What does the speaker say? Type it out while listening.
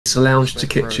It's a lounge to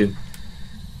kitchen.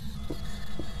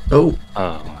 Oh.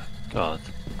 Oh my god.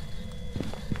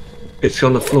 It's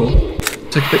on the floor.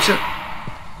 Take a picture.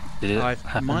 Did it I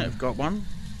happen? might have got one.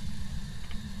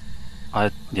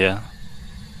 Yeah.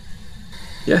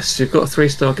 Yes, you've got a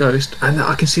 3-star ghost, and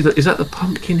I can see that. Is that the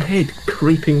pumpkin head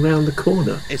creeping round the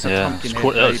corner? It's a Yeah, pumpkin it's head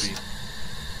called- baby.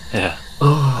 Yeah.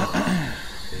 Oh,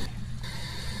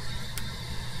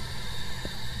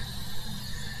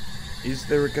 Is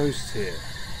there a ghost here?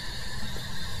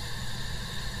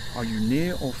 Are you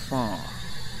near or far?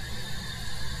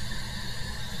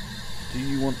 Do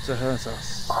you want to hurt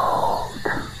us?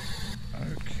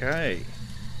 Okay.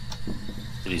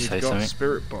 Did he We've say got something?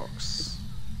 spirit box.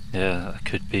 Yeah, that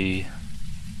could be.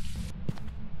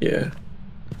 yeah.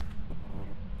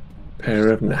 Pair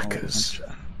of knackers.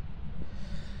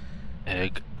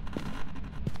 Egg.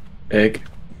 Egg.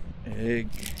 Egg.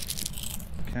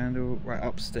 Candle. Right,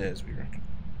 upstairs we reckon.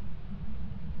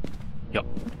 Yup.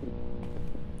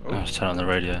 Oh. Let's turn on the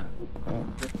radio.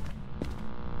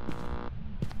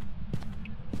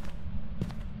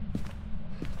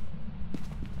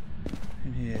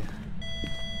 In here.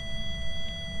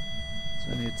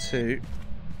 It's only a 2.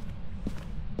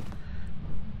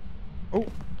 Oh,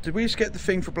 did we just get the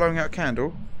thing for blowing out a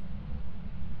candle?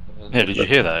 Yeah, did you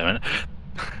hear that? I mean,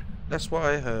 That's what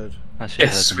I heard. actually, I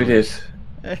Yes, heard we the did.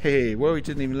 noise. Hey, well, he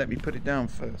didn't even let me put it down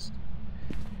first.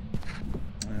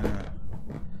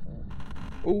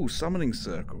 Oh, summoning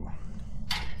circle.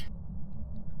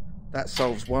 That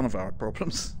solves one of our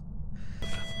problems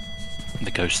The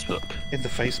ghost book. in the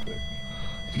Facebook.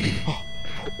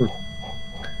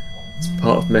 It's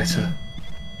part of meta.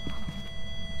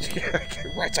 Yeah, okay,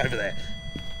 right over there.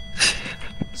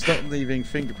 Stop leaving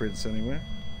fingerprints anywhere.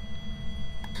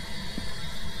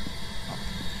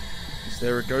 Is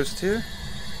there a ghost here?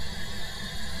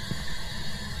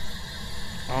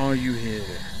 Are you here?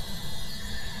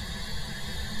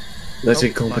 Let's Oh,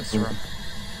 get lights are on.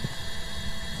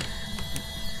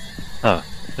 Oh,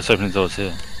 let's open the doors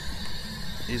here.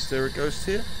 Is there a ghost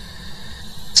here?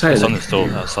 It's on Taylor, this door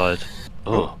outside.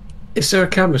 Oh. is there a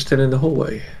camera still in the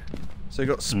hallway? So you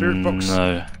got spirit box.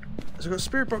 No. So you got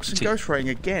spirit box and See- ghost rating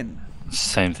again.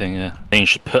 Same thing, yeah. I think you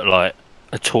should put like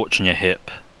a torch in your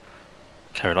hip,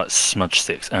 carry like smudge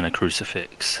sticks and a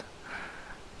crucifix.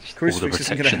 Crucifix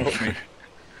isn't going to protection. help me.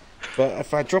 But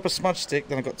if I drop a smudge stick,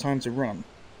 then I've got time to run.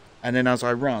 And then as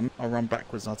I run, I'll run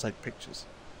backwards and I'll take pictures.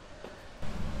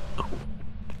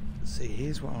 See,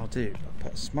 here's what I'll do. I'll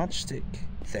put a smudge stick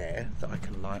there that I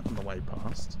can light on the way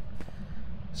past.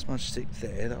 A smudge stick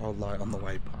there that I'll light on the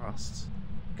way past.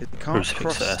 You can't Crucifix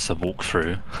cross. there, so walk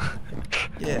through.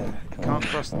 Yeah, you can't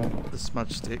cross the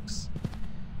smudge sticks.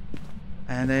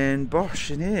 And then bosh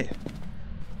in here.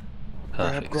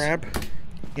 Perfect. Grab,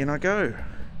 in I go.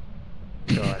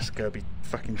 God, it's gonna be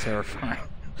fucking terrifying.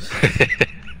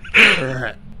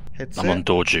 Alright, headset. I'm on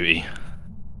door duty.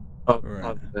 Oh,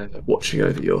 Right. I'm watching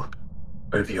over your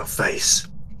face.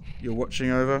 You're watching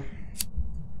over.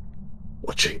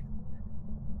 Watching.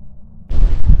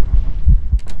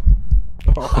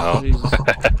 Oh, Jesus.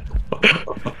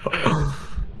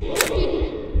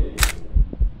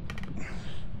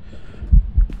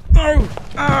 No!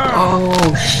 Ah! Oh,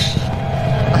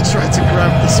 I tried to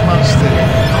grab the smudge stick.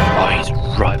 Oh,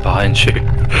 he's right behind you.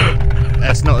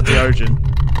 That's not a deogen.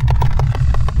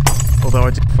 Although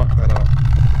I did fuck that up.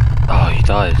 Oh, he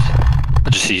died. I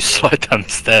just see you slide down the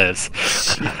stairs.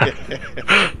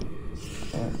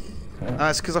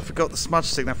 It's because I forgot the smudge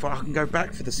stick. And I thought I can go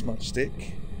back for the smudge stick.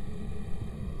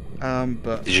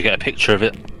 But Did you get a picture of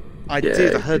it? I Yeah,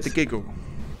 did. I heard the it's- giggle.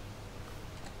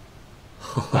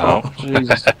 Oh.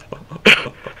 Jesus.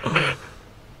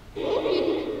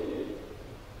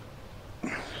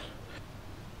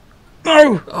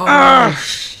 No! Ah!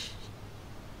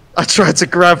 I tried to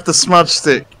grab the smudge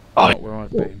stick. Oh. Not where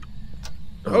I've been.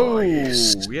 oh, Oh,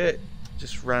 yes. yeah.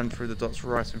 Just ran through the dots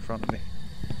right in front of me.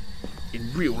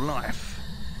 In real life.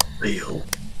 Real.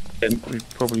 And we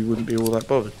probably wouldn't be all that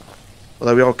bothered.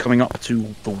 Although we are coming up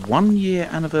to the 1 year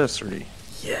anniversary.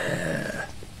 Yeah.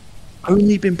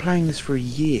 Only been playing this for a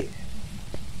year.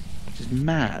 Which is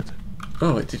mad.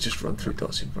 Oh, it did just run through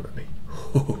dots in front of me.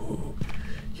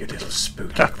 You little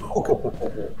spooky bug.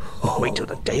 Wait till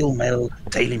the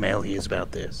Daily Mail hears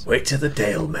about this. Wait till the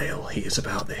Dayle Mail hears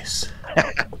about this.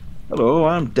 Hello,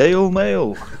 I'm Dayle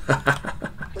Mail.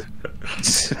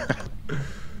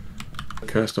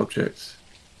 Cursed objects.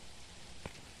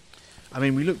 I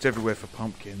mean, we looked everywhere for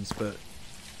pumpkins, but...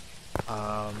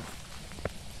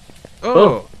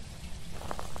 Oh.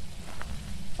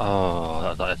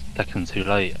 Oh, that second too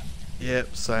late.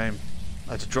 Yep, same.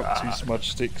 I had to drop 2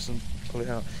 smudge sticks and pull it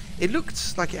out. It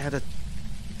looked like it had a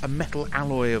a metal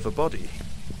alloy of a body.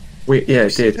 Yeah, it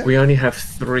see did. that? We only have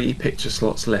 3 picture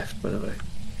slots left, by the way.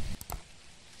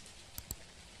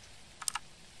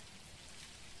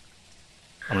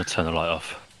 I'm gonna turn the light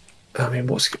off. I mean,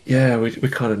 we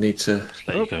kind of need to.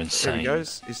 Let you go There he insane.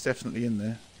 goes. He's definitely in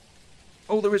there.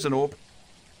 Oh, there is an orb.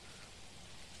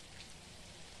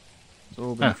 It's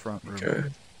orb in the front room. Go.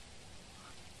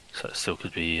 So it still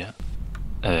could be.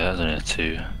 I don't know,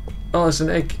 2. Oh, there's an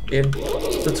egg in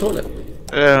the toilet.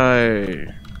 Hey,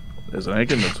 there's an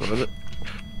egg in the toilet.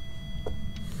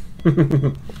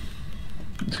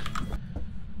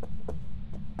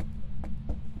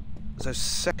 So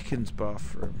second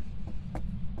bathroom.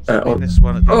 On This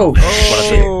one at the oh,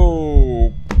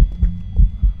 oh!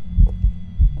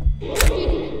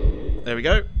 There we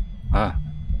go. Ah.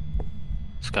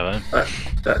 Let's go home.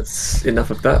 that's enough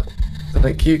of that.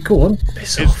 Thank you. Go on,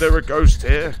 piss Is off. there a ghost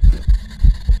here?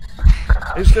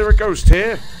 Is there a ghost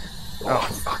here? Oh,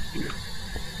 fuck you.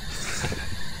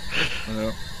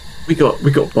 Well, We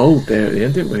got bold there at the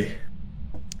end, didn't we?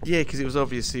 yeah, because it was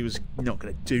obvious he was not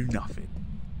going to do nothing.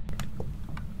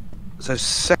 So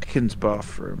second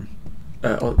bathroom.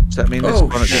 Does that mean this Oh,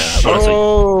 one? At shit.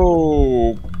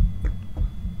 Oh!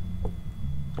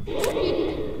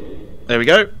 There we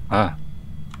go. Ah.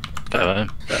 Go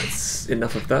home. That's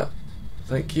enough of that.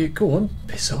 Thank you. Go on,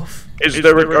 piss off. Is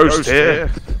there a ghost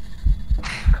here?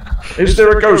 Is there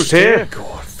a ghost here? Go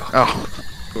on, fuck. Oh,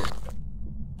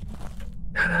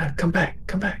 No, come back,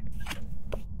 come back.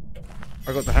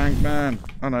 I got the hanged man.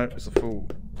 Oh no, it's a fool.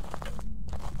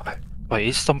 Wait,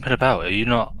 he's stomping about. Are you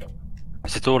not?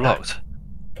 Is the door locked?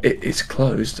 It's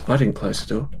closed. I didn't close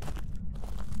the door.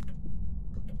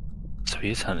 So he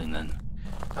is hunting then.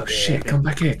 Oh shit! Come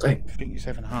back here, Glenn. I think he's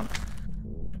having a hunt.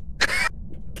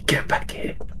 Get back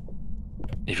here.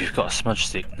 If you've got a smudge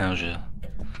stick, now's your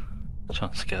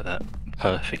chance to get that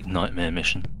perfect nightmare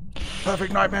mission.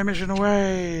 Perfect nightmare mission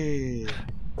away.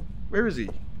 Where is he?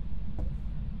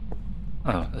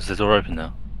 Oh, is the door open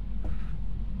now?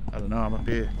 I don't know. I'm up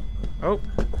here. Oh.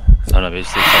 Oh no, but he's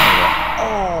still somewhere.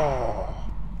 Oh.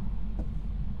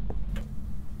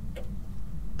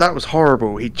 That was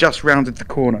horrible. He just rounded the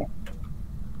corner.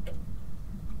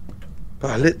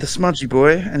 But I lit the smudgy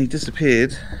boy and he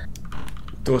disappeared.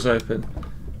 Door's open.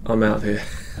 I'm out here.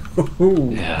 Ooh.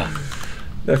 Yeah.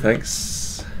 No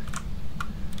thanks.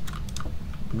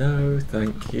 No,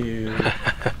 thank you.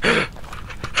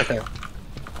 Okay.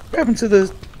 What happened to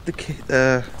the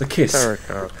kiss. tarot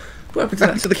card? What happened to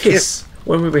Back that to the kiss?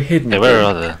 When we were hidden. Yeah, where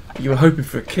are they? You were hoping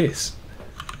for a kiss.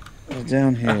 Oh,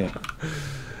 down here.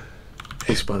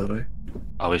 Kiss, by the way.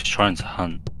 I was trying to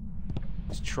hunt.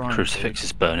 He's trying. Crucifix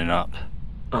is burning up.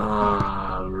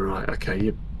 Ah, right. Okay,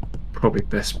 your probably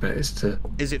best bet is to.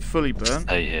 Is it fully burnt?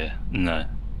 Stay here. No.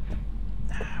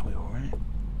 Nah, we're alright.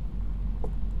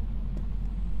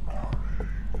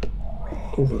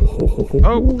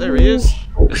 Oh, there he is.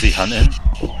 Is he hunting?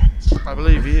 I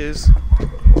believe he is.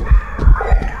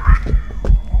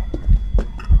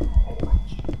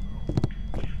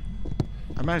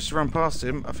 I managed to run past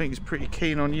him. I think he's pretty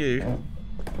keen on you.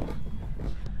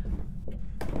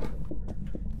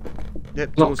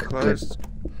 Yep, door's Lock. closed.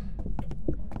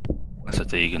 That's a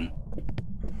Deegan.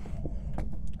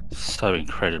 So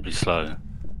incredibly slow.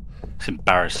 It's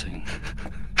embarrassing.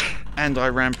 And I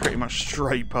ran pretty much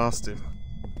straight past him.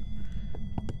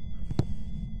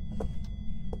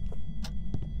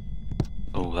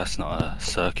 Oh, that's not a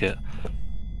circuit.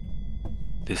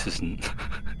 This isn't.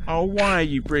 Oh, why are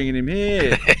you bringing him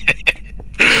here?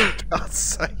 God's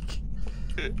sake.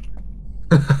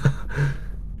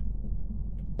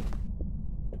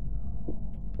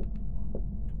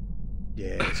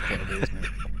 Yeah, it's gotta be, isn't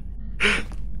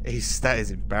it? That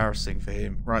is embarrassing for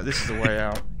him. Right, this is the way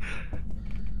out.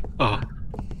 Oh,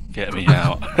 get me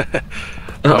out.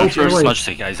 Oh, I'm by sure the way, smudge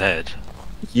stick at his head.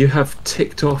 you have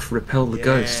ticked off repel the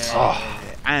ghost. Oh.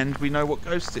 And we know what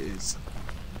ghost it is.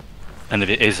 And if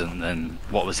it isn't, then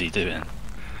what was he doing?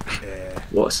 Yeah.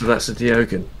 What? So that's a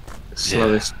Diogen,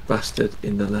 slowest bastard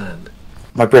in the land.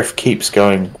 My breath keeps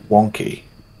going wonky.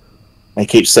 And it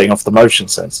keeps setting off the motion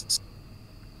sensors.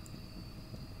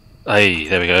 Hey,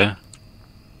 there we go.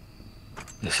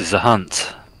 This is a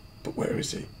hunt. But where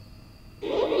is he?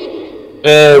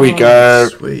 There we go.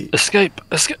 Sweet. Escape!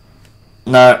 Escape!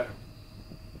 No.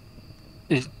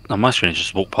 On my screen, it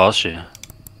just walked past you.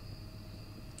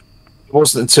 It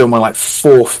wasn't until my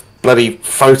fourth bloody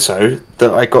photo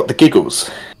that I got the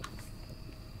giggles.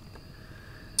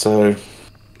 So,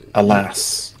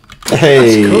 alas.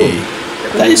 Hey, That's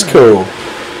cool. that is cool.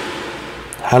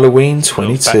 Halloween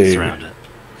Little facts 22. around it.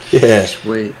 Yeah,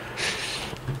 Sweet.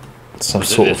 some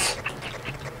Was it sort this?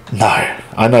 of. No,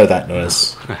 I know that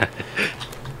noise.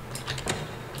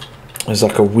 There's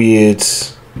like a weird,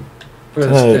 Where are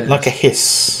the no, stairs? like a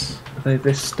hiss, Are they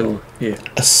this door here?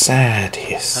 a sad How do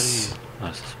hiss. you?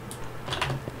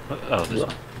 Oh, this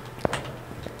one.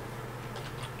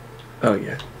 Oh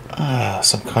yeah. Ah,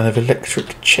 some kind of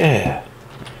electric chair.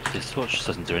 This torch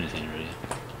doesn't do anything really.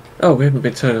 Oh, we haven't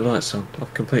been turning lights on.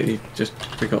 I've completely just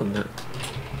forgotten that.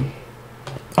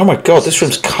 Oh my god, this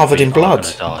room's covered in I'm blood.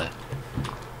 gonna die.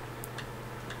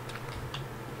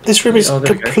 This room is Oh,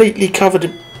 there we go. completely covered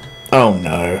in... Oh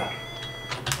no.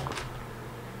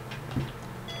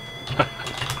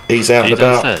 He's out Are and you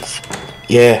about. downstairs?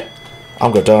 Yeah,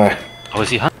 I'm gonna die. Oh, is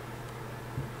he hunting?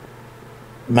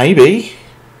 Maybe.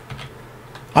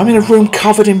 I'm in a room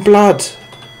covered in blood.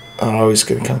 Oh, he's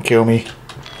gonna come kill me.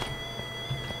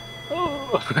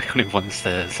 Oh, I can't even find the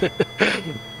stairs.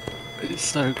 It's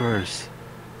so gross.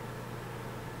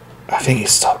 I think he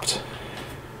stopped.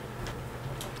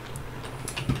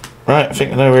 Right, I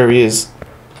think I know where he is.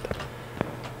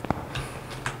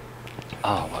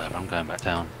 Oh, whatever, I'm going back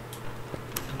down.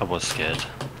 I was scared.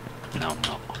 No, I'm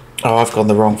not. Oh, I've gone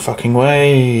the wrong fucking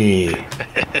way.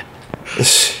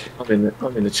 I'm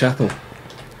in the chapel.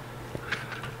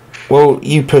 Well,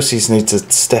 you pussies need to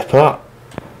step up.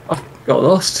 I've got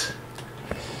lost.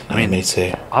 I mean, me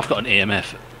too. I've got an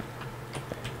EMF.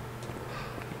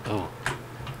 Oh,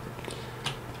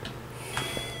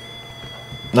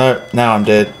 No, now I'm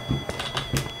dead.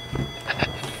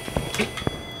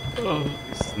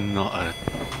 it's not a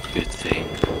good thing.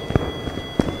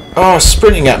 Oh,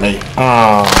 sprinting at me.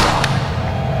 Ah.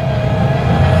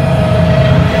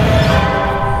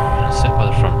 I'm gonna sit by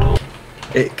the front door.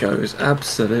 It goes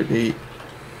absolutely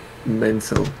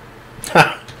mental.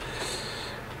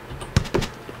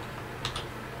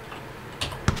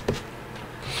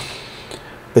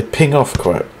 They ping off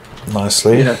quite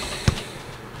nicely. Yeah.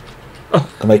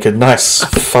 And make a nice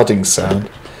thudding sound.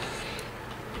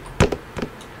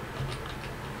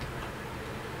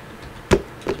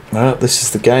 Well, this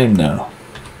is the game now.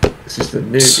 This is the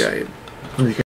new game.